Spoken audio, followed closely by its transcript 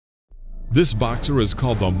This boxer is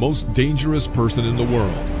called the most dangerous person in the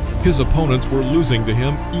world. His opponents were losing to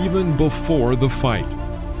him even before the fight.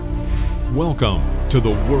 Welcome to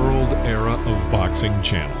the World Era of Boxing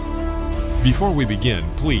channel. Before we begin,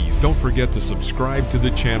 please don't forget to subscribe to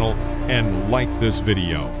the channel and like this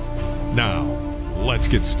video. Now, let's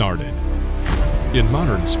get started. In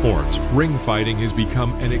modern sports, ring fighting has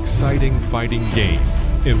become an exciting fighting game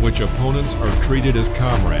in which opponents are treated as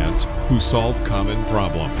comrades who solve common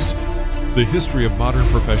problems. The history of modern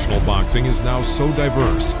professional boxing is now so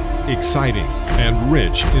diverse, exciting, and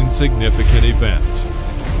rich in significant events.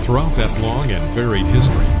 Throughout that long and varied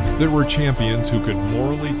history, there were champions who could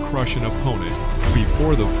morally crush an opponent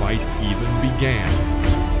before the fight even began.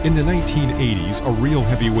 In the 1980s, a real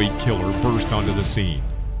heavyweight killer burst onto the scene.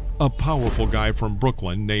 A powerful guy from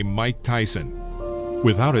Brooklyn named Mike Tyson.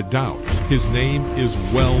 Without a doubt, his name is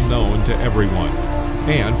well known to everyone,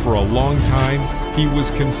 and for a long time, he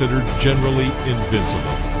was considered generally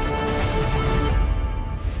invincible.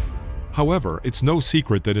 However, it's no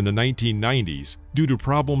secret that in the 1990s, due to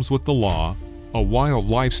problems with the law, a wild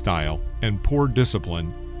lifestyle, and poor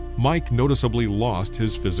discipline, Mike noticeably lost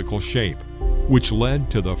his physical shape, which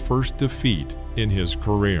led to the first defeat in his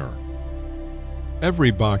career.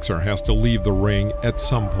 Every boxer has to leave the ring at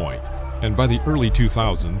some point, and by the early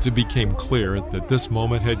 2000s it became clear that this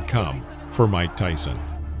moment had come for Mike Tyson.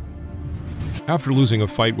 After losing a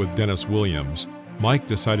fight with Dennis Williams, Mike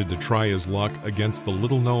decided to try his luck against the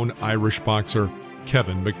little-known Irish boxer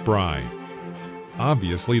Kevin McBride.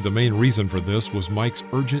 Obviously, the main reason for this was Mike's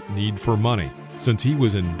urgent need for money, since he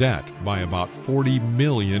was in debt by about $40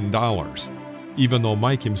 million, even though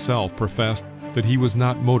Mike himself professed that he was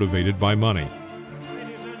not motivated by money.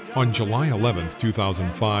 On July 11,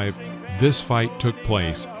 2005, this fight took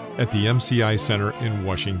place at the MCI Center in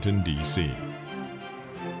Washington, D.C.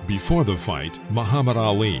 Before the fight, Muhammad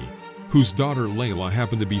Ali, whose daughter Layla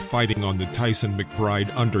happened to be fighting on the Tyson-McBride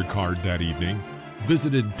undercard that evening,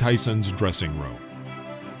 visited Tyson's dressing room.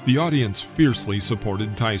 The audience fiercely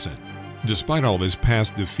supported Tyson. Despite all of his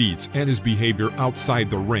past defeats and his behavior outside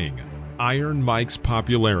the ring, Iron Mike's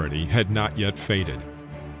popularity had not yet faded.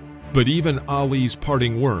 But even Ali's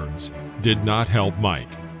parting words did not help Mike.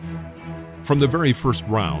 From the very first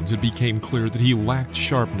rounds, it became clear that he lacked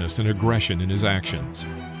sharpness and aggression in his actions.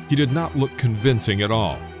 He did not look convincing at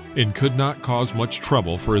all and could not cause much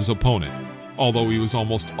trouble for his opponent, although he was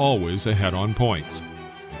almost always ahead on points.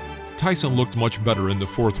 Tyson looked much better in the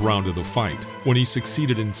fourth round of the fight when he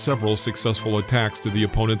succeeded in several successful attacks to the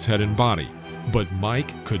opponent's head and body, but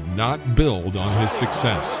Mike could not build on his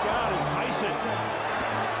success.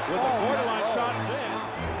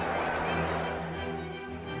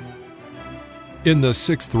 In the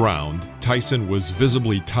sixth round, Tyson was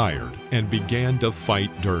visibly tired and began to fight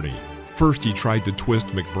dirty. First, he tried to twist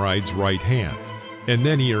McBride's right hand, and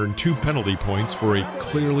then he earned 2 penalty points for a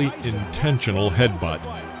clearly intentional headbutt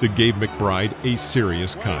that gave McBride a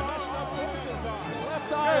serious cut.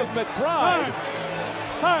 Left eye of McBride.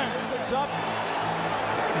 Picks up.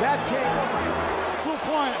 That came.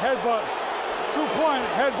 2-point headbutt. 2-point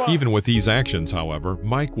headbutt. Even with these actions, however,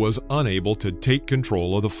 Mike was unable to take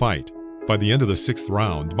control of the fight. By the end of the sixth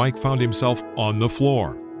round, Mike found himself on the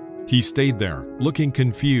floor. He stayed there, looking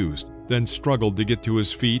confused, then struggled to get to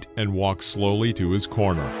his feet and walk slowly to his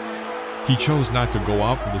corner. He chose not to go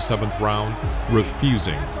out for the seventh round,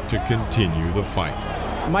 refusing to continue the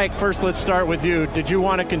fight. Mike, first let's start with you. Did you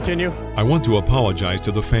want to continue? I want to apologize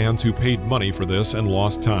to the fans who paid money for this and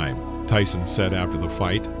lost time, Tyson said after the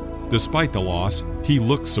fight. Despite the loss, he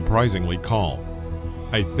looked surprisingly calm.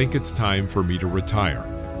 I think it's time for me to retire.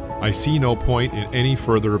 I see no point in any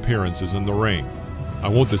further appearances in the ring. I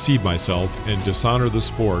won't deceive myself and dishonor the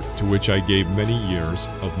sport to which I gave many years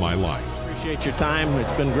of my life. Appreciate your time.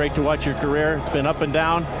 It's been great to watch your career. It's been up and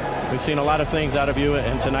down. We've seen a lot of things out of you,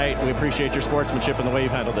 and tonight we appreciate your sportsmanship and the way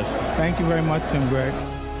you've handled this. Thank you very much, Tim Greg.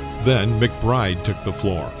 Then McBride took the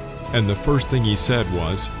floor, and the first thing he said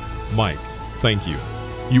was, "Mike, thank you.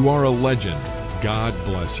 You are a legend. God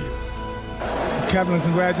bless you." Kevin,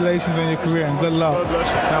 congratulations on your career and good luck.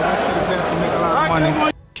 Now, I wish you the best to make a lot of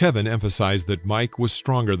money. Kevin emphasized that Mike was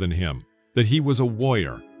stronger than him, that he was a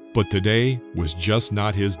warrior, but today was just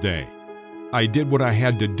not his day. "I did what I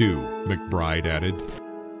had to do," McBride added.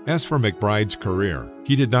 As for McBride's career,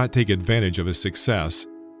 he did not take advantage of his success,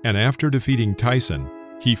 and after defeating Tyson,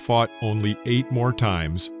 he fought only 8 more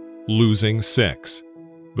times, losing 6,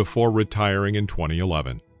 before retiring in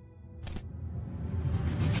 2011.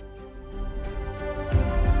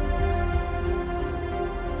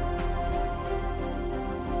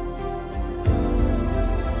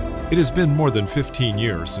 It has been more than 15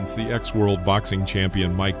 years since the ex-world boxing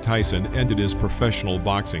champion Mike Tyson ended his professional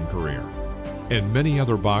boxing career, and many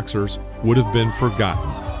other boxers would have been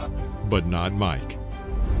forgotten, but not Mike.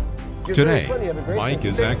 Today, Mike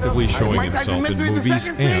is actively showing himself in movies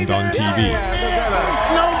and on TV.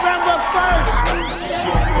 November 1st!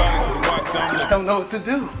 I don't know what to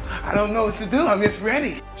do. I don't know what to do. I'm just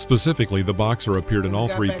ready. Specifically, the boxer appeared in all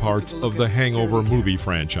three parts of the Hangover movie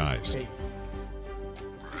franchise.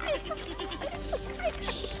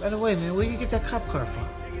 By the way, man, where you get that cop car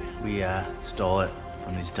from? We stole it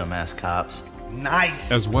from these dumbass cops. Nice.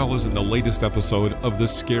 As well as in the latest episode of the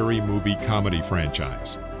Scary Movie comedy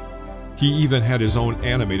franchise. He even had his own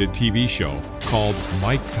animated TV show called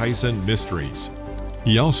Mike Tyson Mysteries.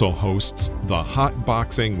 He also hosts the Hot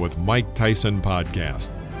Boxing with Mike Tyson podcast,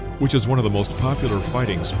 which is one of the most popular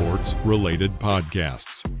fighting sports-related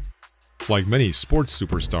podcasts. Like many sports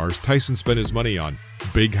superstars, Tyson spent his money on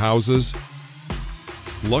big houses,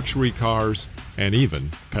 luxury cars, and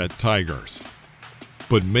even pet tigers.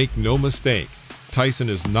 But make no mistake, Tyson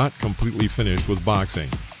is not completely finished with boxing.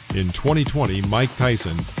 In 2020, Mike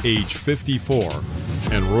Tyson, age 54,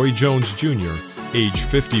 and Roy Jones Jr., age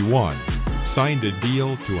 51, signed a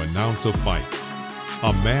deal to announce a fight.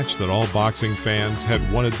 A match that all boxing fans had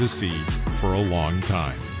wanted to see for a long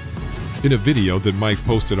time. In a video that Mike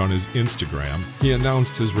posted on his Instagram, he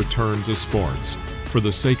announced his return to sports for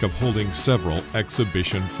the sake of holding several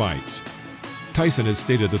exhibition fights. Tyson has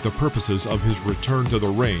stated that the purposes of his return to the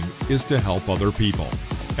ring is to help other people,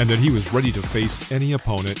 and that he was ready to face any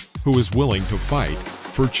opponent who is willing to fight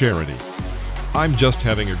for charity. I'm just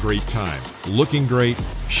having a great time, looking great,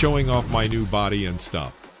 showing off my new body and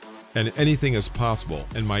stuff. And anything is possible,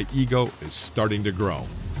 and my ego is starting to grow.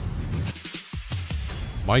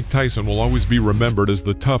 Mike Tyson will always be remembered as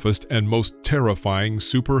the toughest and most terrifying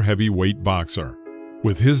super heavyweight boxer.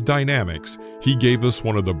 With his dynamics, he gave us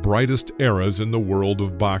one of the brightest eras in the world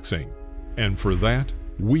of boxing, and for that,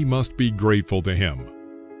 we must be grateful to him.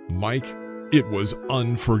 Mike, it was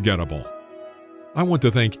unforgettable. I want to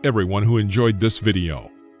thank everyone who enjoyed this video.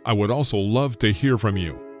 I would also love to hear from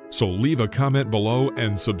you, so leave a comment below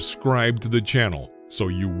and subscribe to the channel so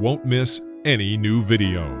you won't miss any new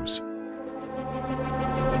videos.